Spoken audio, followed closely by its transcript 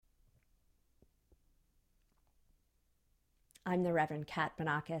I'm the Reverend Kat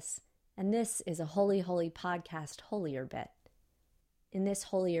Banakis, and this is a Holy Holy Podcast Holier Bit. In this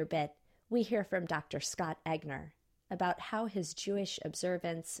Holier Bit, we hear from Dr. Scott Eggener about how his Jewish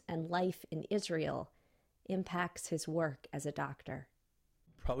observance and life in Israel impacts his work as a doctor.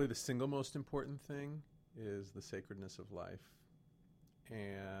 Probably the single most important thing is the sacredness of life.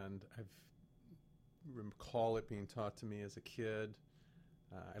 And I recall it being taught to me as a kid.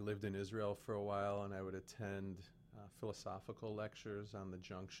 I lived in Israel for a while, and I would attend philosophical lectures on the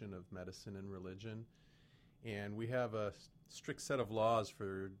junction of medicine and religion. And we have a strict set of laws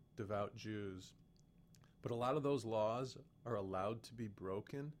for devout Jews. But a lot of those laws are allowed to be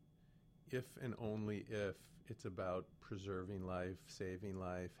broken if and only if it's about preserving life, saving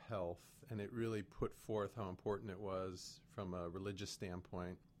life, health. And it really put forth how important it was from a religious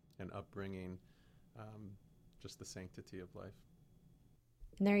standpoint and upbringing, just the sanctity of life.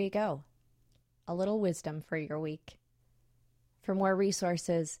 And there you go. A little wisdom for your week. For more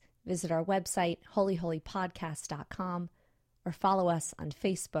resources, visit our website, holyholypodcast.com, or follow us on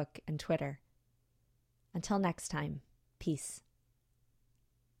Facebook and Twitter. Until next time, peace.